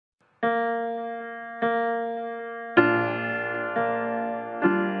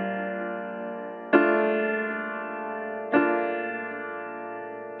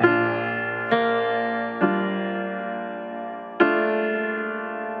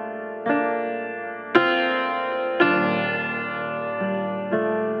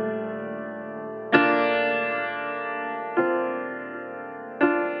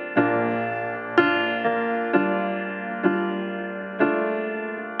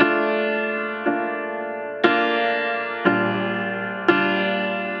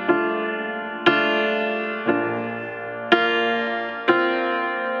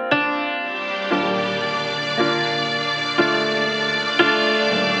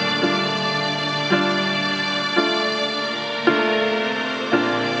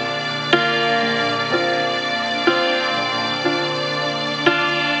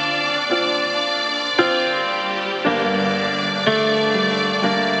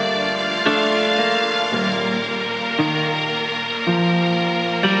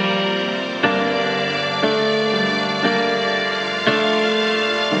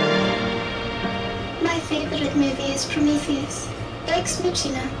like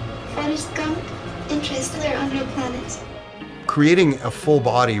Smoochina, Forrest Gump, Interstellar on your planet. Creating a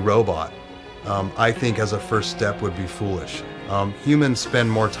full-body robot, I think as a first step would be foolish. Humans spend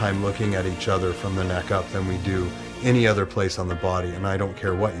more time looking at each other from the neck up than we do any other place on the body, and I don't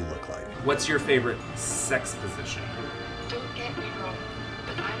care what you look like. What's your favorite sex position? Don't get me wrong,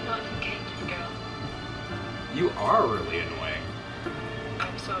 but I'm not engaged, girl. You are really annoying.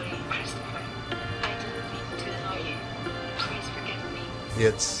 I'm sorry, Christopher. I didn't mean to annoy you. Please forgive me.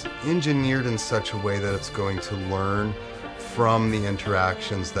 It's engineered in such a way that it's going to learn from the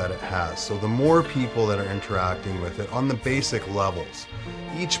interactions that it has. So the more people that are interacting with it on the basic levels,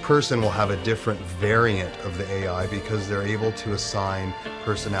 each person will have a different variant of the AI because they're able to assign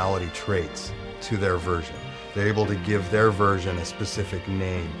personality traits to their version. They're able to give their version a specific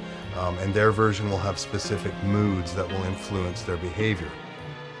name, and their version will have specific moods that will influence their behavior.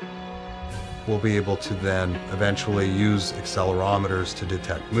 We'll be able to then eventually use accelerometers to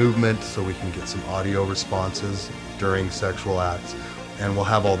detect movement so we can get some audio responses during sexual acts. And we'll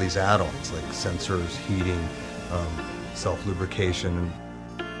have all these add-ons like sensors, heating, self-lubrication.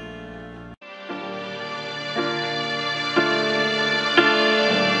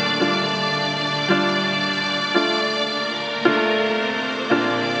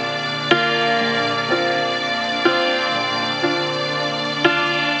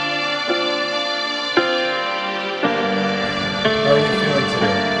 How are you feeling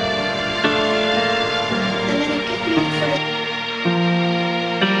today? I'm in a good mood for it.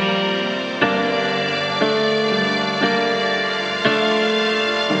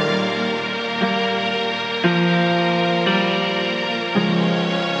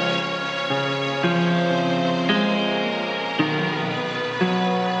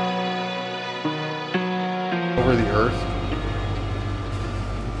 Over the earth?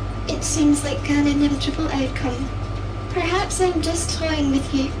 It seems like an inevitable outcome. Perhaps I'm just toying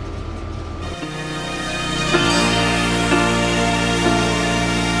with you.